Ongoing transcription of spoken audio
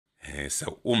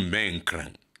So men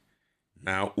cran.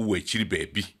 Now uwe chiri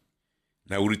baby.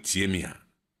 Now uritiemia.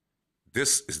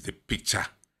 This is the picture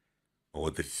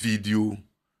or the video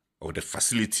or the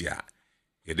facility.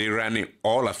 They running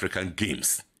all African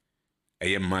games.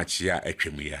 A match ya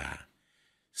etwemia.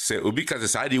 Se obi ka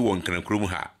sade won kan krom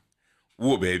ha.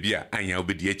 Wo baby a anya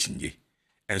obedi achinye.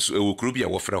 Enso ewo kro bia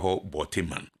wo frɛ ho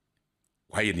Boteman.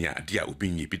 Waye ne ade a obi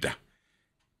nye bida.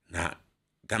 Na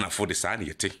Ghana for the sa ne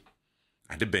yete.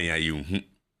 Ade ben ya yehu.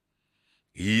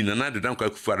 Yi na Addo dan kwa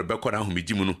kufu ade bekọ na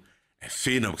homedi mu no.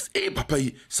 Efe na papa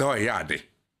yi sa o ya ade.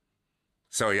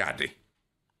 Sa o ya ade.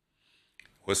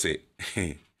 Wo se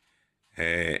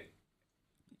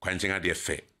kwanchenga de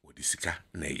fe odi sika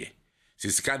na ye.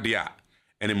 Sika de a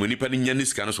ene monipa ni nya ni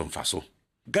sika no so mfa so.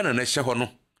 Ghana na hye ho no.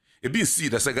 Ebi nsi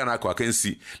da se Ghana akwa kan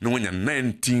si no wonya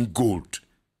 19 gold.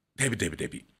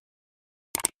 Debi.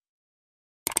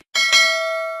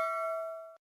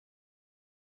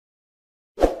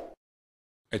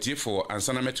 Etifo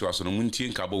ansana metu aso no muntie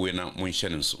nkabo we na monhye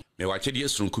ne nso. Me wache de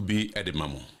esronku bi ede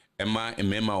mamo. Emma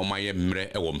emema o maye mre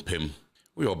ewo mpem.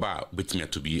 Wo yo ba betimi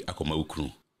atobi akoma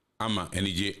wukru. Ama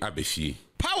enije abefie.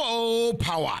 Power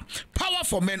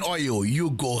for Men Oil, you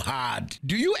go hard.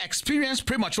 Do you experience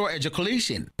premature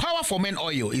ejaculation? Power for Men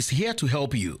Oil is here to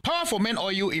help you. Power for Men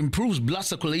Oil improves blood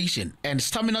circulation and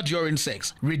stamina during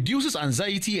sex, reduces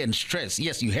anxiety and stress.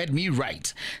 Yes, you heard me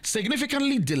right.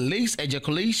 Significantly delays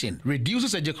ejaculation,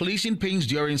 reduces ejaculation pains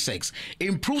during sex,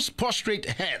 improves prostate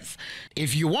health.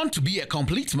 If you want to be a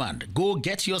complete man, go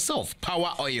get yourself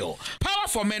Power Oil. Power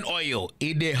for Men Oil,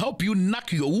 they help you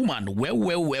knock your woman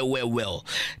well.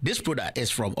 This product is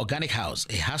from Organic House.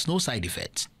 It has no side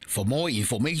effects. For more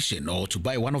information or to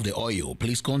buy one of the oil,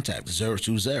 please contact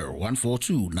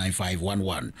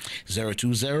 020-142-9511,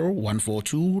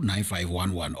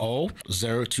 020-142-9511 or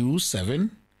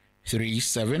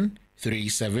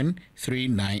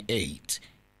 027-3737-398,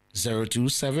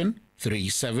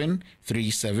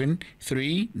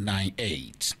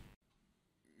 027-3737-398.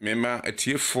 Mema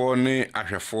atiefo ne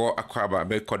ahwefo akwaba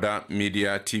bekoda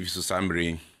media TV so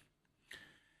samre.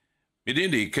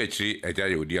 Midin de kachiri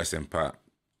ejaye odi asempa.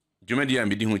 Dwumadi a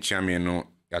medi hu chiame no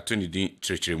yato ne din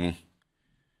kyerkyeremu.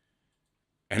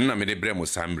 Eno na mede brɛ mo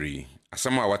samre.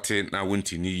 Asɛm a wate na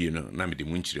wonti ni yie no na mede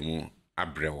mu nkyeremu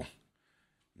abrɛwo.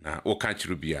 Na woka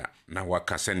kyerɛ bia na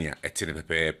waka sɛnea ɛte ne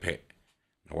pɛpɛɛpɛ.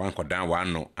 Na wankodan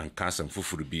wano anka asɛm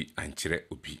fufuru bi ankyerɛ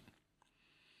obi.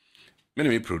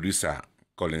 Me producer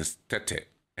Collins Tete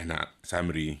ena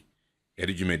samri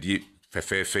yɛde dwumadi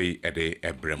fɛfɛɛfɛ ɛde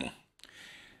ɛbrɛmo.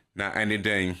 Na ene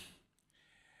den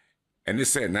ene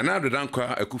se Addo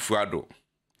dankwa Akufo-Addo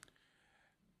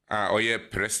oye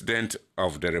president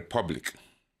of the republic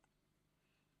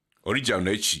original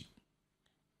na echi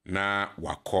na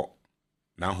wako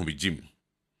na ahomejim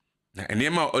na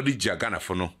enema odija Ghana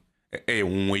fo no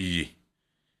wonwa yie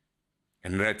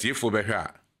enratiefo behwe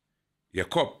a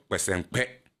yakop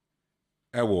pesempe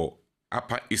ewo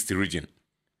upper east region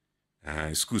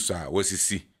schools a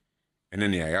wasisi ene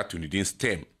ne ayato ne din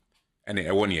stem ene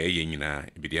ewo ne ye nyina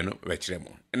ebide no wekire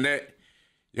mo ene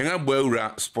yen agba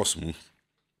awura sports mu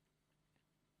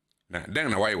na den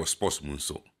na why was sports mu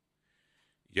so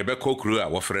ye be kokuru a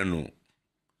wo frɛ no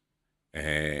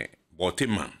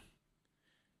Boteman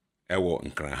ewo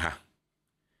nkran ha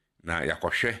na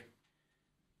yakohwe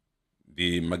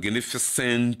the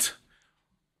magnificent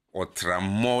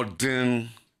ultra-modern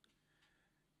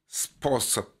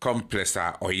sports complex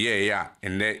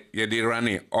and they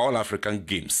running all African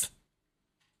games.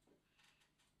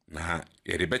 Na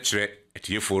yede betchre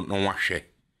etiefo no wahwe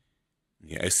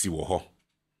ne asi wo ho.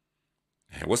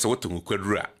 Wose wotu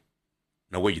kwadura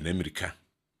na wayi na America.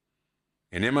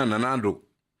 Enema Addo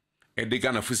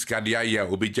Ghana fusika de aya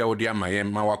obegya wo de amaye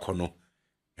ma wakọ no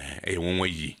wonwa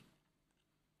yi.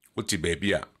 Oti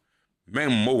baby a men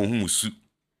mo wo humusu.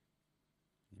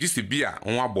 Disi bia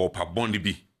onwa bo pa bond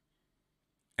bi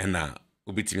ena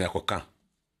obetimi akoka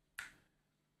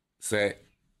se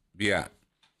bia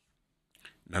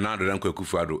Addo dankwa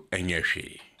Akufo-Addo enye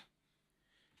hwe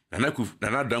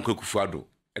Addo dankwa Akufo-Addo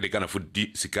e de Ghana fo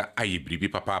di sika aye bribi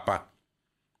papa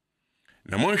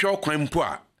na monhwe okwan mpo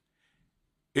a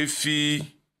efi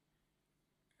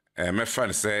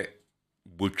mefan se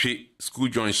Botwe school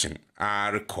junction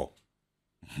areko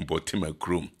Boteman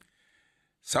krom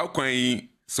sa okwan yi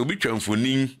so bi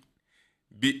twamfonin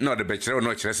bi na de bekere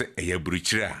no kire se eya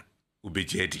burukyire a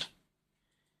obegyedi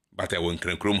but I won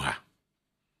kran ha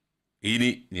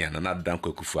ini ni Addo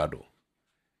dankwa Akufo-Addo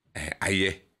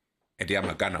aye e de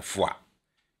amagana fo a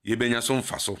ye benya so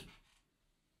mfaso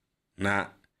na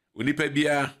onipa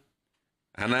bia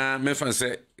ana mefan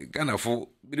se Ghana fo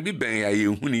bi ben ya ye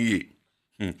hu ni ye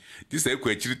This is a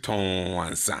question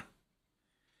answer.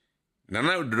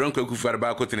 Nana don't cook for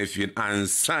about cotton if you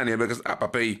answer because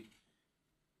papa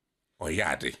or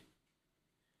yade.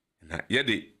 Na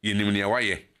yade yenimnia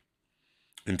waye.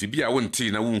 Nti bia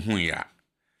wonti na wonhu ya.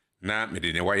 Na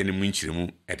mede ne waye ne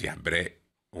munchiremu e de abre.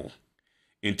 Oh.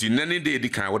 Nti nani de di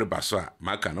kan wode baso a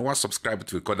maka na wa subscribe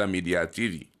to Recorder Media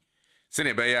TV.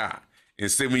 Sene be ya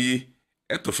nsem yi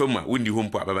etofama wondi ho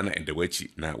mpo ababa na ende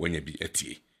wachi na wanya bi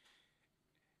atie.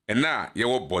 Ena ye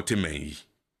wo boteman yi.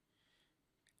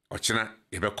 Ochina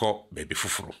yebekọ baby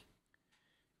fufuru.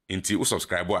 Nti wo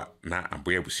subscribe a na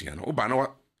aboya busia no. Wo ba na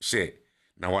wa share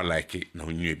na wa like na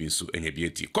onyu bi nso enya bi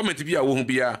ati. Comment bi a wo hu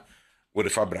bia wo de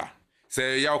fabra.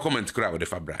 Say ya comment kra wo de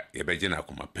fabra yebeje na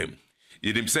akoma pam.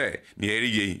 Yedim say ne yeri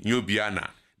ye nyobia na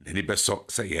nani beso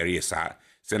say yeri sa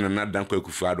say na dan kwa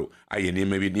kufuado aye ne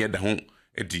ma bi ne da ho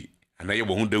edi ana ye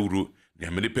bo ho dawuro ne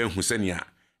amede pa hu sania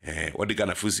wo de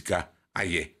Ghana fusika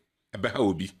aye ebe ha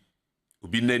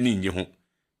obi nani nye ho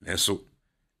nanso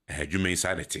adwuma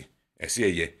insanity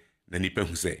ese ye na nipa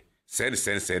hu say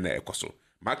se na ekoso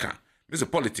maka this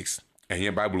politics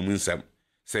enye bible mu nsam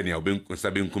se ne oben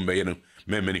nsabe nkumba ye no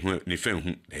memani hu ne fa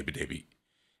hu dabi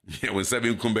ne won sabe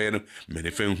nkumba ye no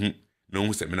mene fa hu no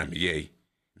hu se me na me ye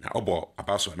na obo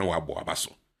abaso na wa abo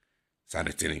abaso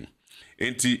sanity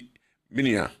enti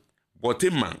minia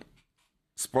boteman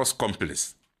sports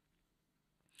complex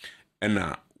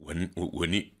ena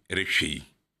woni rehwe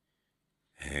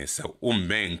so o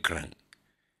men kran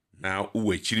na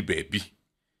uwe chiri baby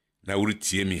na uri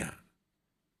tiemia.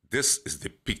 This is the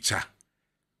picture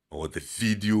or the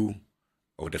video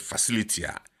or the facility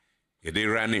they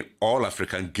running all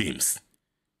African games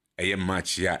a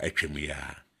match ya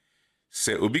etwemia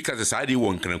se obi ka se saadi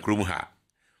won kran krom ha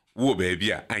wo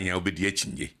baby a anya obedi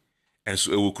achinye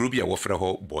enso ewo kro bia wo frɛ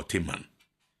ho boteman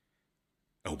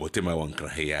won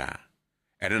kran ya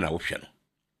ene na wo hwɛ no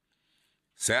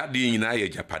saadi nyina ya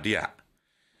japade a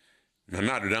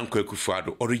na adodan kwa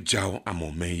kufuado original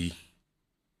amoman yi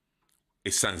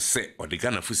esanse o de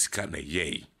Ghana fusika na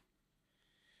yei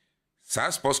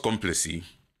sa sports complex yi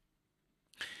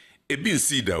ebi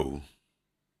nsi da o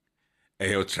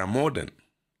ultra modern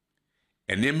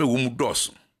eneme wo mu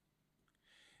doso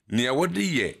ne ya wode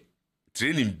ye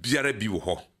training biara bi wo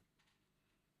ho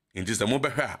nti sa mo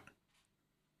behwa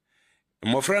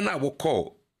mofra na wo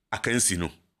call akansi no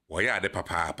wo ya ade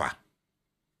papa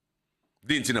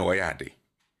dinti na wo ya ade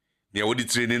ne ya wode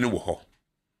training wo ho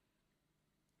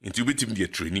nti ubetim de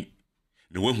training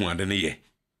ne wahu ade ne ye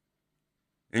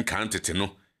nkantete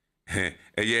no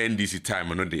eye NDC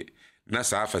time no de na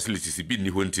sa facilities bi ni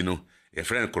ho nti no ye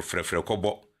friend ko frefre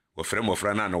kobo wo frem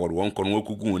ofra na wo won ko no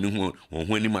akugu oni ho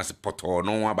ani mas poto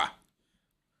no aba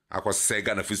akose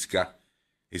Ghana fisika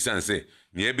esanse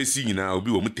ne ebesi nyina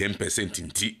obi wo mu 10%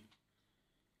 nti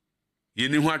ye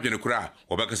ni ho adwene kura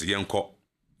wo beka se yenko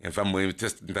emfa mo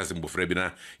test ntase mbofra bi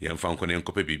na yemfa nko ne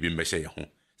nkope bibi mbehye ye ho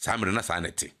samre na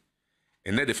sanete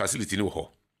ene de facility ni wo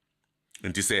ho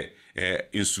nti se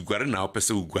insugware na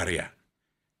opese ugware ya.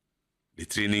 The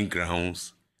training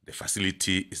grounds, the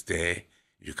facility is there.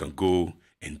 You can go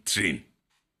and train.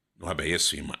 No abaye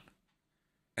swimmer.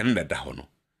 And the dahono.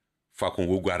 Fakon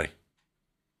wogware.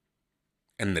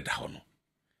 And the dahono.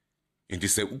 Nti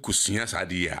se ukusunya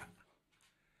sadi ya.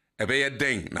 Ebeye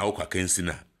den na okwa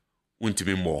kensina.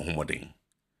 Untimi mo homoden.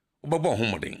 Obabo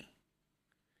homoden.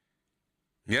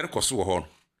 Nyere koso wo ho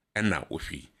na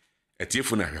ofi.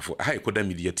 Etiefo na hwefo. Aha Recorder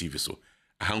Media TV so.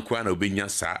 Ahankwa na obenya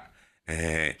sa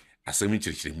asemi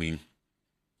chirichirimu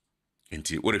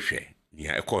nti orehwe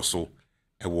nia ekoso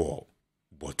ewo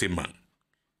boteman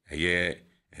eye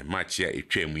match ya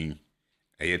etwamu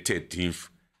eye 13th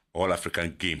All African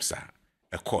Games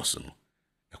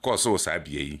ekoso sa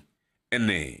bia yi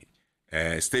ene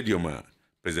stadium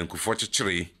President Kufuor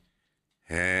chichiri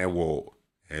wo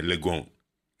Legon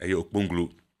eye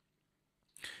okponglu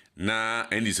na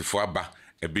NDC fo aba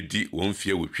ebedi won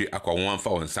fie wotwe akwa won amfa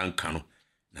won sanka no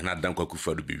na dan kwa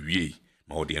Kufuor be wie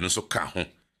ma wo de no so ka ho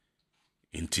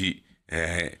nti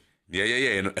ne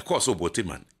ye no ekoso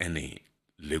boteman ene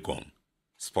Legon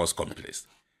Sports Complex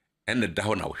ene da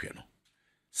ho na wo hwe no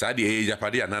sa de ye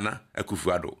japade anana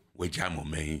Kufuor wagya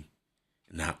moman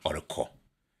na oreko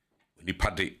oni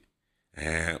pade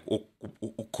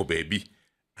ukọ baby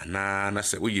ana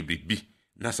se woye bibi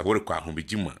na se woreko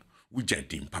ahomegima wugya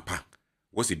dim papa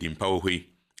wo se dim pa wo hoi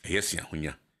eyesi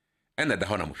ahonya ene da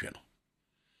ho na mo hwe no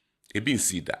ebi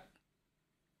nsida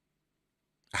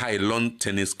high lawn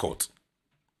tennis court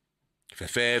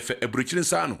fe ebruchiri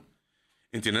sano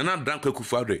nti na danka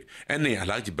Kufuor ene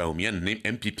Alhaji Bawumia ne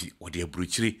MPP wo de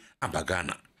ebruchiri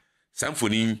abagana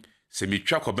samfoni se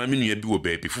metwa koba menua bi wo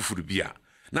baabi fufuru bi a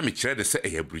na me kyerɛ de sɛ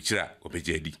ɛyɛ burukyire a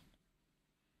obɛgye adi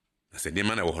na sɛ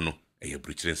nneɛma na ɛwɔ hɔ no ɛyɛ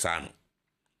burukyire nsa ano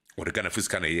wɔde Ghana fo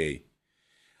sika na ɛyɛ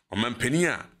ɔmampanin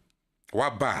a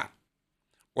waba a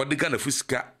wɔde Ghana fo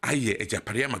sika ayɛ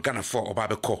agyapare ama Ghana fo a ɔba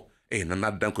bɛkɔ ɛyɛ Nana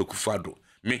Addo Akufo-Addo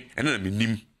me ɛna na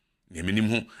menim na menim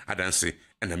ho adanse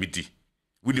ɛna medi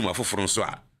wonim afoforo nso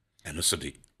a ɛno so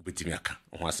de obɛtumi aka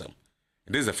ho asɛm.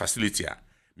 This is a facility a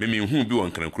me hu bi wɔ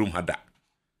Nkrankrom ha da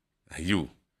ayo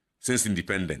since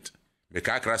independent me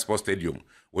ka Accra Sports Stadium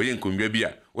wɔyɛ nkonwa bi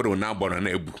a wɔde wɔn abɔ na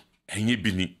abu ɛnyɛ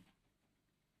bi ni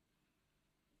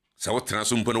sɛ wɔtena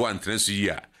so mpo no wɔantena so yi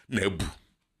a na abu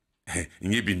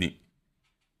ɛnyɛ bi ni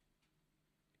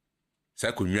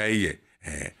sɛ konwa yi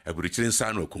yɛ aburukyire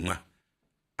nsa no akonwa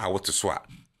a wɔte so a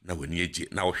na wɔni agye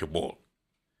na wɔhwɛ ball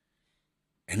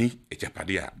ɛni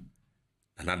agyapade a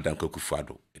Nana Addo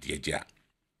Akufo-Addo ɛde agye a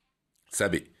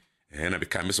sabe na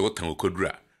beka me sɛ wɔtan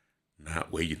okodura na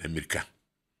wayi na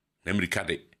Amerika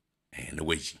de na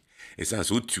wayi ɛsan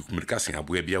so otu Amerika sen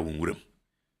aboa bia wɔ nwuram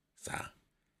saa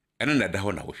ɛno na da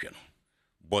hɔ na wɔhwɛ no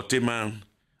Boteman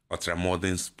Ultra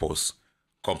Modern Sports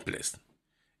Complex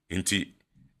nti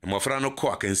mmɔfra no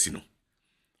kɔ akansi no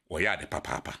wɔyɛ ade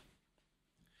papaapa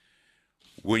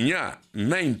wonya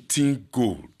 19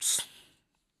 golds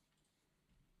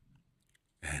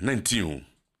 19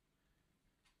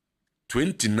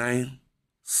 29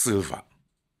 silver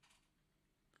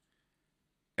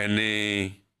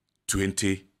and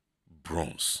 20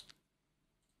 bronze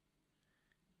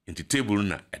in the table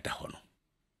na ɛda hɔ no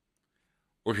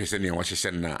wohwɛ sɛ nea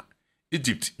wɔhyehyɛ na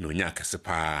Egypt na onya akɛse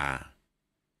paa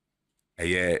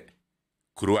ɛyɛ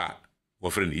kuro a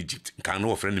wɔfrɛ no Egypt nkan no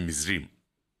wɔfrɛ no Misraim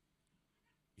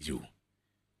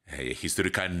a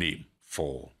historical name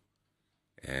for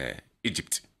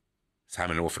Egypt saa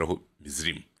na wɔfrɛ hɔ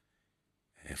Misraim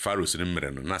Pharaohs no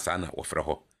mmerɛ no na saa na wɔfrɛ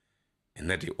hɔ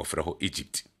ɛnɛ de wɔfrɛ hɔ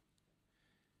Egypt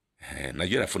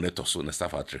Nigeria fo neto so na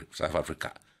South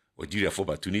Africa Algeria fo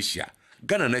ba Tunisia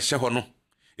Ghana na hyɛ hɔ no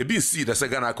ebi nsi da sɛ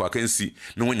Ghana akɔ akansi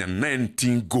na wonya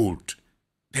 19 gold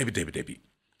debi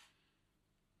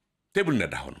table na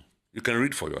da hɔ no you can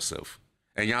read for yourself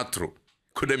ɛnya atro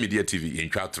Koda Media TV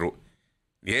yɛntwa atro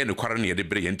ne yɛ no kware ne yɛde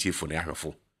bere yɛntie fo na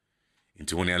yɛahwɛfo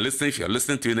nti when if you are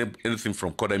listening to anything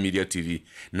from Koda Media TV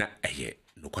na ɛyɛ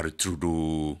no kware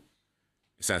trudo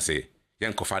sanse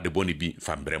yɛn kofa de boni bi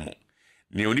fa mbrɛmo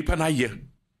ne onipa na yɛ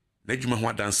na dwuma ho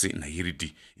adanse na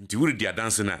yɛredi nti wuredi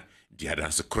adanse na di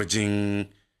adanse krogin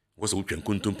wɔsɛ wotwa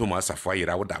nkontompo ma asafo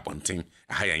ayera wo da abɔnten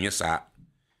aha yɛnyɛ saa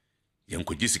yɛn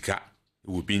kɔgye sika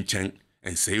wɔ bi nkyɛn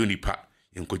ensɛe onipa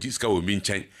yɛn kɔgye sika wɔ bi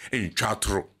nkyɛn entwa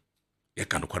atoro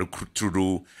yɛka no kware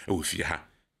trudo wɔ fie ha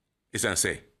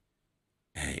sanse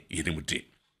yɛnimude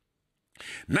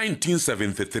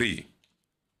 1973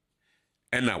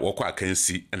 ɛna wɔkɔ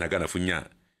akansi ɛna Ghana fo nya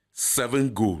 7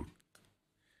 gold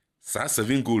saa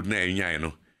 7 gold na ɛnyae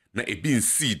no na ebi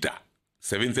nsi da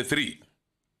 73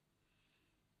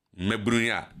 maburu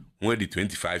ya wɔn di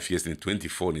 25 years and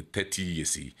 24 and 30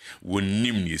 years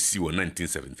wɔnim ne esi wɔ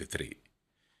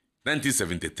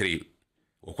 1973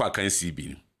 wɔkɔ akansi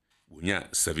bi wɔnya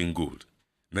 7 gold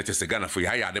na kyɛ sɛ Ghana fo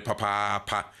yɛ ade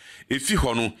papaapa efi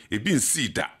hɔ no ebi nsi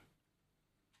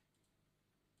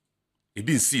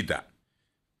da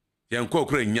yankɔ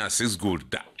okura nya 6 gold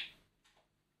da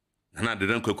Nana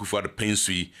Addo Akufo-Addo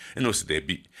pensu yi ɛna osi da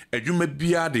bi adwuma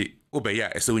bia de obɛyɛ a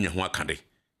ɛsɛ wonya ho akade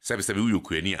sɛbisɛbi wo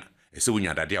yokuani a ɛsɛ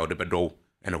wonya dade a wode bɛdɔw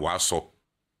ɛna waasɔ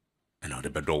ɛna wode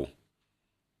bɛdɔw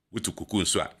wotu kokoo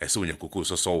nso a ɛsɛ wonya kokoo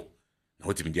sɔsɔw na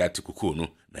wotimi de ate kokoo no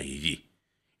na yɛyie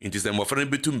nti sɛ mmɔfra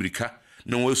no bɛtu mmirika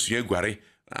na wɔasua aguare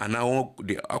anaa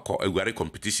wɔde akɔ aguare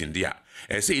competition de a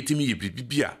ɛsɛ yɛtimi yɛ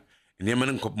biribi a nneɛma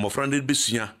no mmɔfra no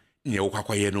bɛsua ne ɛwɔ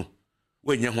kwakwayɛ no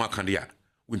woanya ho akade a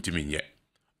wontimi nyɛ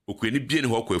okuani bie ne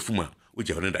hɔ kɔ afum a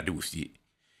wogya hɔ no dade wɔ fie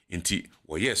nti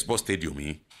wɔyɛ sports stadium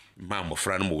yi ma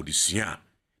mmɔfra no ma wɔde sua a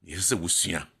ne ɛsɛ sɛ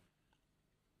wɔsua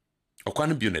ɔkwan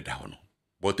no bio ne da hɔ no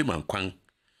Boteman kwan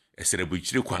ɛsɛ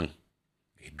abukyire kwan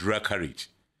Dura carriage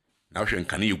na wohwɛ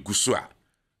nkane yɛgu so a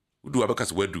wodu wabɛka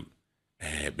sɛ wadu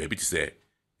baabi te sɛ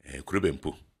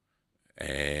Kurobempo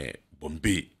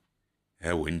Bombay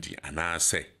Wendi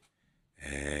anaasɛ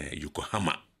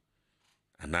Yokohama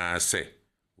anaasɛ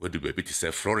wadu baabi te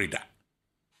sɛ Florida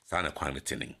saa na kwan no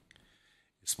tenen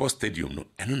sports stadium no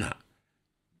ɛno na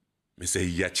mesɛ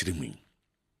yi akyerɛ mu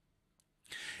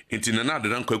nti Nana Addo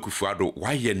Akufo-Addo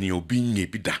wayɛ ne obi nye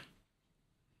bi da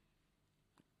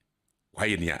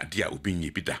wayɛ ne ade a obi nye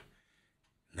bi da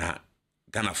na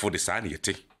Ghana fo de saa ne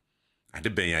yɛte ade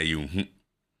bɛn a yɛnhu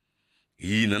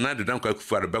yi Nana Addo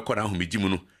Akufo-Addo bɛkɔ na ahomegyi mu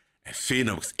no afei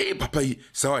na papa yi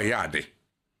sɛ ɔyɛ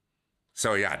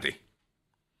ade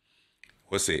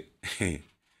wɔ sɛ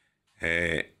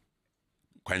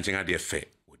kwanchenga de fe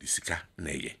odi sika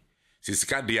na ye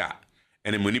sika de a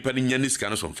ene monipa ni nya ni sika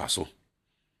no so mfa so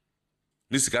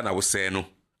ni sika na wo se no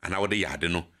ana wo de yade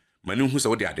no mani hu se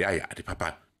wo de ade aya ade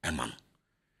papa ema no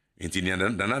enti ni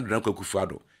na kwakufu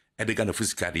ado ede ga na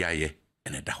sika de aye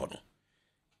ene da ho no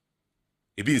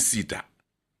ebi nsita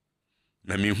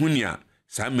na mehunia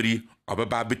samri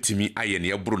obaba betimi aye ne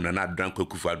yeburu na adan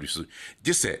kwakufu ado so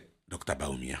gese Dr.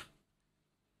 Baumia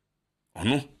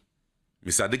ono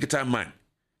Mr. Digital Man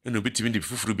eno betimi de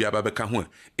fufuru bi aba beka ho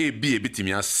e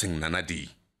betimi asen na di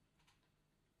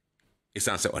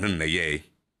esan se ono na ye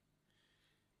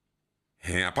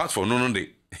apart from no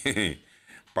de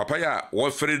papa ya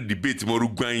wo fere debate mo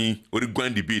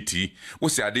orugwan debate wo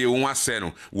se ade wo ase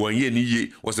no wo ye ni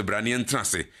ye wo se brane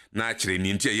entrance na akire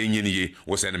ni ntia ye nye ni ye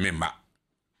wo se ne memba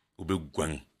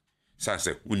obegwan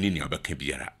sanse woni ni obeka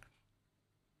biara.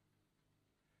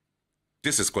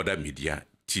 This is Koda Media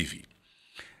TV.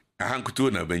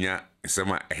 Ahankutu na benya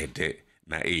sema ehede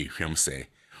na hwem se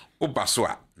obaso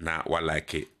na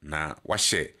walike na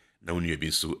wahye na wonu bi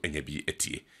nso enya bi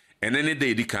etie enene de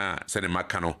edika se ne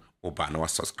maka no oba na wa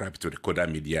subscribe to the Koda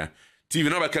Media TV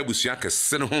na baka busua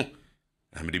kese no ho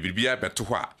na me de bibia beto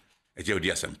ho a eje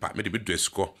odi asempa me de bidu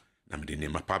esiko na me de ne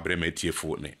mapa bre ma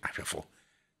etiefo ne ahwefo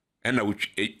ena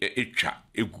etwa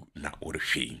egu na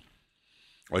orehwe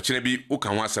ochine bi uka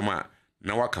ho asema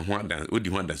na waka ho adan odi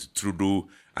ho adan trudo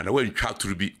ana wantwa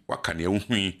turu bi waka ne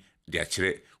ehui de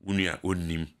akire wunu a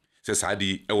onnim se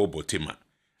saadi ewo botema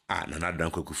na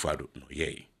nadan kwakufado no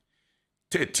ye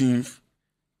 13th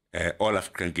All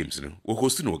African Games no wo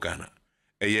host no Ghana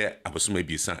eye abosoma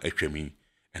biesa atwami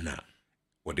na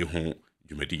wode ho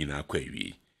dwumadi nyina akwa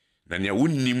awie na ne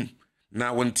wonnim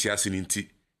na wonte ase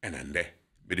ninti na nde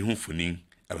bede ho funin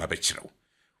aba be kirew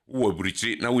wo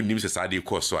burikire na wonnim se saadi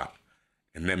koso a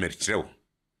na merkirew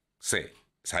se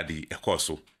saadi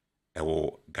ekoso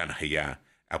ewo Ghana haya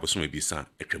abosoma biesa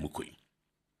atwamu koi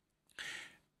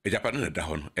ejapade na da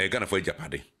ho no Ghana fo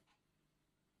ejapade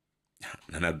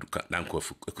na duka danko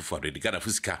akufado de Ghana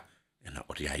fusika na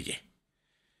ode aye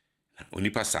na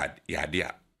onipa sad ya de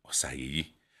a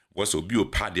osayeyi woso obi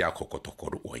opade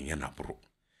akokotokoro onye na bro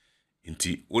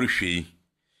nti orehwe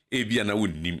bia na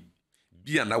wonnim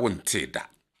bia na wonte da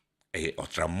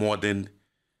ultra modern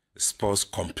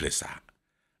sports complex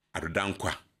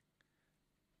adodankwa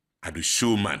ado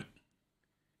showman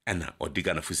na ode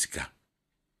Ghana fusika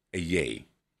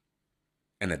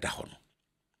ena da ho no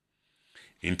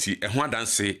nti eho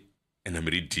adanse ena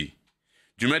meridi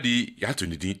dwumadi ya to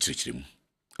nidi kirikirem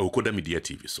Koda Media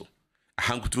TV so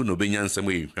ahankutu no benya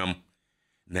nsem ehwam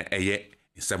na eye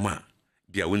nsem a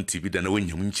bia won TV da na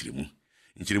wonyam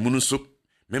nkiremu no so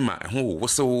mema eho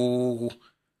woso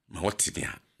ma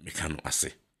wotia meka no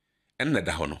ase ena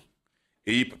da ho no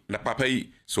na papa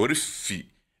yi so refi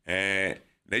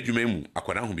na adwuma mu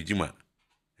akwara ho bigima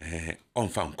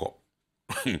onfa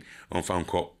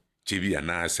nko chibi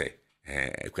anase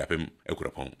ekwapem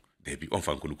ekurapon debi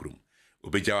onfa nko nukurum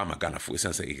obejawa magana fu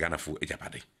esanse Ghana fu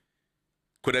ejapade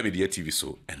Koda Media TV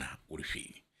so ena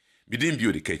orihwe bidin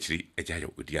bio de kachiri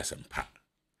ejayo odi asempa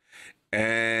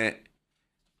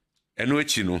eno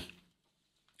echi no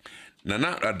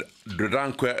na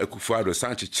dodanko akufado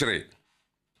sanche kire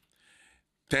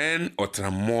 10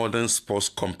 ultra modern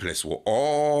sports complex wo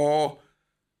all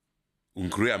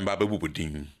unkuru amba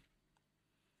babubudin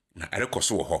na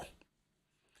erekoso wo ho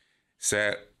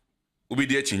se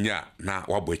ubidi achinya na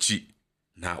wabochi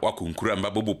na wakunkuru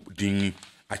amba babubudin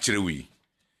achirewi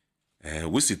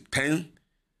we see 10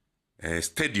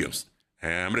 stadiums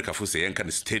America for say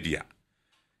enka stadia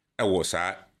ewo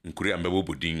sa nkuru amba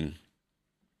babubudin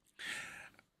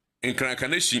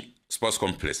Nkrakaneshi sports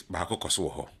complex ba kokoso wo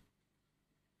ho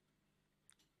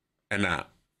ena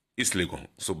East Legon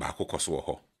so ba kokoso wo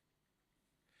ho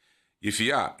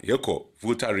ifia yeko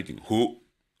Volta region ho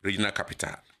regional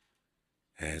capital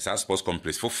sports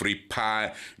complex for free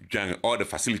pie all the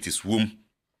facilities room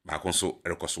ba konso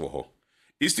rekoso ho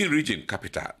Eastern region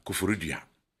capital Koforidua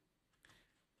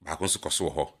ba konso koso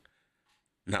ho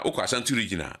na okwa Ashanti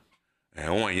region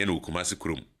won anye na Okumasi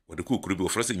kurom wode ku kurubi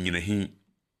ofrose nyinahin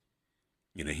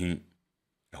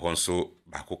ehonso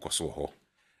ba kokoso ho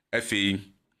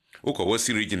afei okwa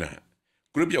Wasi region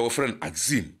kurubi a wo friend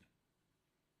Axim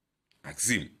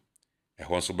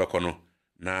ehonso bekono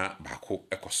na bako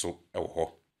ekoso ewo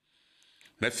ho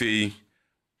na fei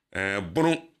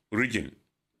Bono region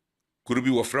kurubi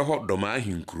wo frɛ ho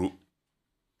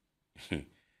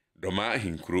Doma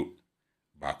Ahinkuro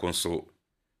bako nso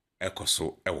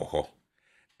ekoso ewo ho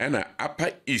ena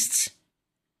Upper East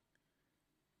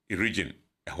region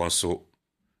ehonso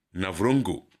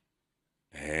Navrongo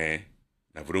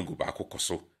na vrongo baako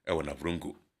koso ewo na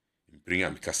vrongo mpringa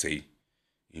mikasei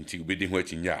inti ubedi ho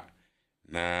achinya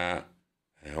na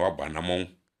waba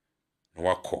namon na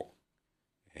wako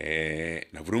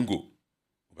na vrongo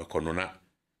obekono na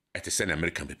etese na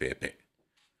American pepepe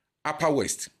Upper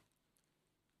West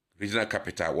regional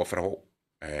capital wofra ho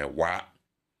wa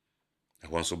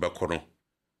ehon so bekono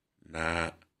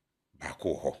na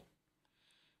baako ho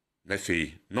na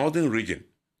fe Northern region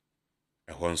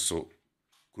ehon so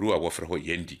kuru a wofra ho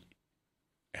Yendi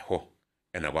eho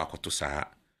ena wakoto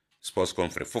saa sports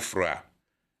conference foforo a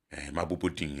mabobo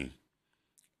din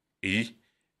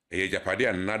japade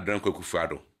a na dan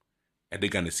kwakufuado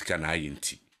edega na sika na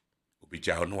ayenti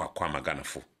obija ho no wakwa magana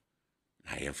fo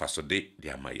na yemfa so de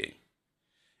amaye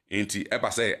enti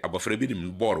eba say abofra bi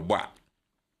nim ball bo a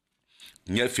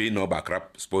nya fe na Obakra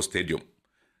sports stadium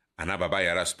ana baba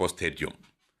yara sports stadium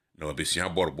na obesua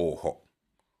ball bo ho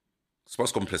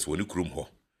sports complex woni kurum ho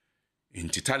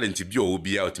enti talent bi o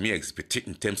bi out me expect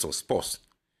in terms of sports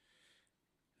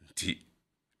enti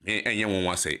me enye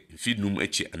wonwa say fidnum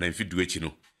echi ana fidu echi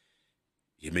no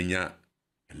yemenya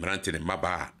emrante ne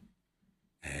maba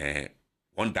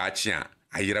won da achi a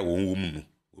ayira won wum no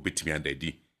obetimi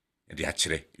andadi de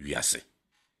akire wiase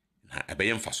na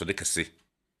ebeye mfaso de kese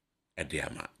ede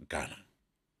ama Ghana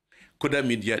Koda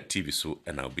Media TV so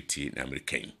na obeti na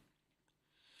American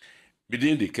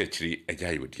bidin de kachiri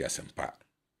ajayi wodi asempa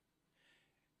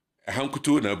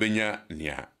hankutu na obenya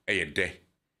nia eyede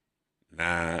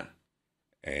na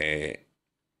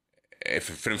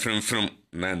frem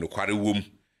na nokware wom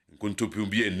nkontopi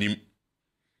bi anim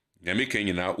nyameka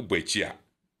nyina ubachi a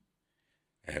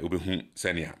ubehu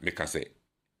sania meka se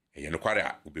eye nokware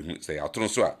a ubehu se ya toro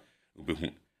so a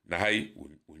ubehu na hai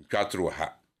wontwatro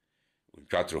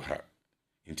ha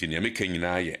nti nyameka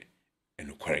nyina ye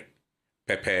enokware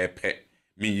pepepe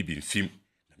mi bi mfim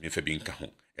na me fa bi nka ho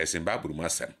esen baburu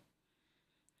masam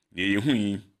ne yehu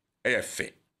yi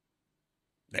efe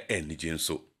na enije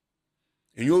nso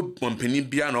enyo pompani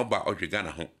bia na oba odwega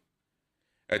na ho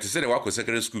etese de wako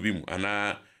secondary school bi mu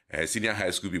ana senior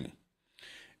high school bi mu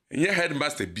enye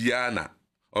headmaster bia na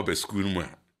oba school mu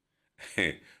a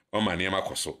o ma ne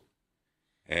makoso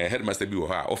headmaster bi wo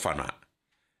ha ofa na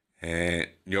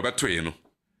ne obetoye no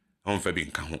on fa bi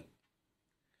nka ho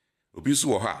obi so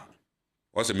wo ha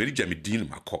o se meri jamidin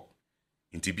makọ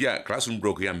nti bia classroom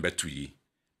broke ya mbetu yi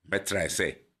metra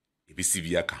say ebi si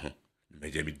bia ka ho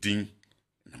jamidin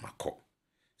na makọ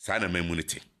sa na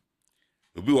mamunity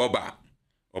obi wo ba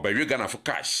obawe Ghana for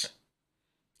cash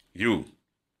you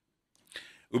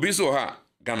obi so ha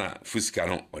Ghana fusika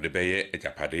no o de beye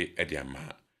ejapade e de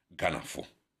ama Ghana fo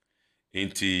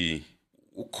enti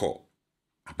ukọ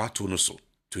abato no so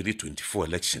 2024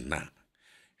 election na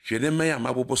hwene me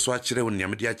amabobo so akire wo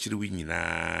nyamde akire wi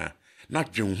nyina na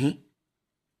dwenhu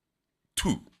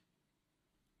 2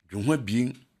 dwenhu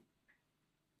abien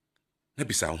na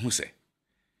bisa hu se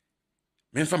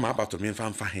memfa ma abato memfa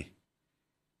mfa he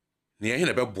ne ye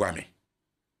na beboa me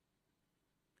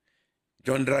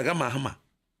John Draga Mahama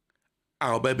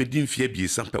a oba be din fie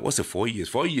biesa pe wo se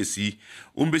 4 years yi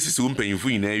umbesi se umpanyimfu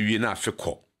nyina awie na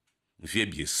afekọ fie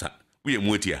biesa wo ye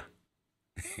muotia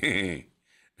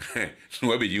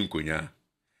no be yin konya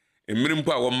emire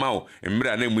mpo a wo mawo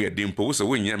emire na mu ye dempo wo se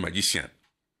wo nya magician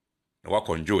na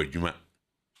wakonjo adwuma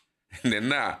ne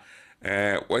na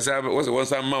wo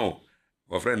sa mawo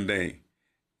wo friend den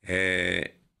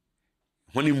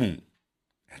honeymoon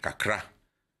kakra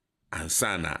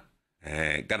ansana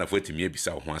Ghana for timi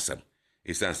ebisa ho asem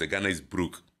isanse Ghana is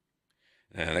broke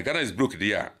na Ghana is broke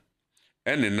dia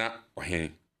ene na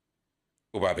ohen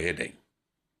oba be yeden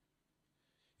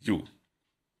you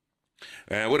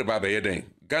what about be yeden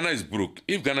Ghana is broke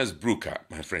if Ghana is broke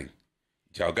my friend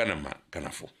jaw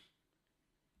Ghana for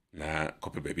na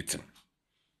copy baby tina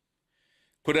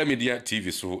Koda Media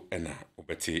TV so ena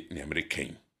obete ni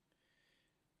American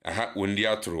aha wondi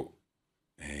atro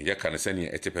yaka na sani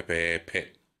ete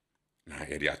pepepe na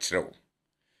yedi akyerew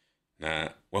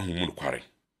na wahumu no kware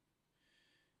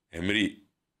emiri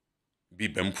bi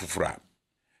bem fufura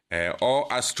all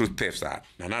astro thefts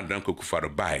na dan kokufaro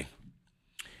buy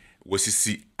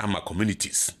wasisi ama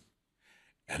communities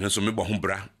eno so me bo ho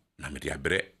bra na me de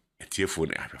abre etiefo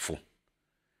ne ahwefo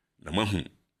na mahu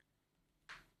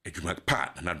edwuma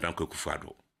pa na dan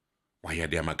kokufado waya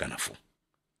de ama Ghanafo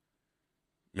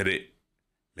mere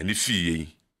mani fie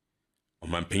o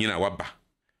mampanyina waba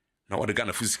na wode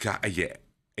Ghanafo sika aye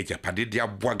ejapade de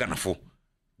aboa Ghanafo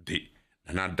de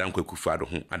na dan kokufado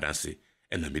ho adanse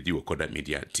ena medi wo Koda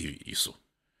Media TV iso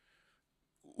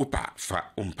upa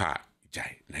fa umpa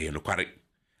jai na ye nokware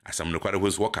asam nokware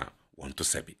was worker want to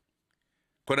sebi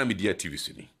Koda Media TV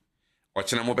suni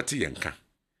ɔkyena mobɛte yɛn ka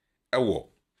ɛwɔ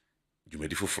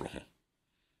dwumadi foforo ho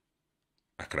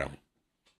akra mo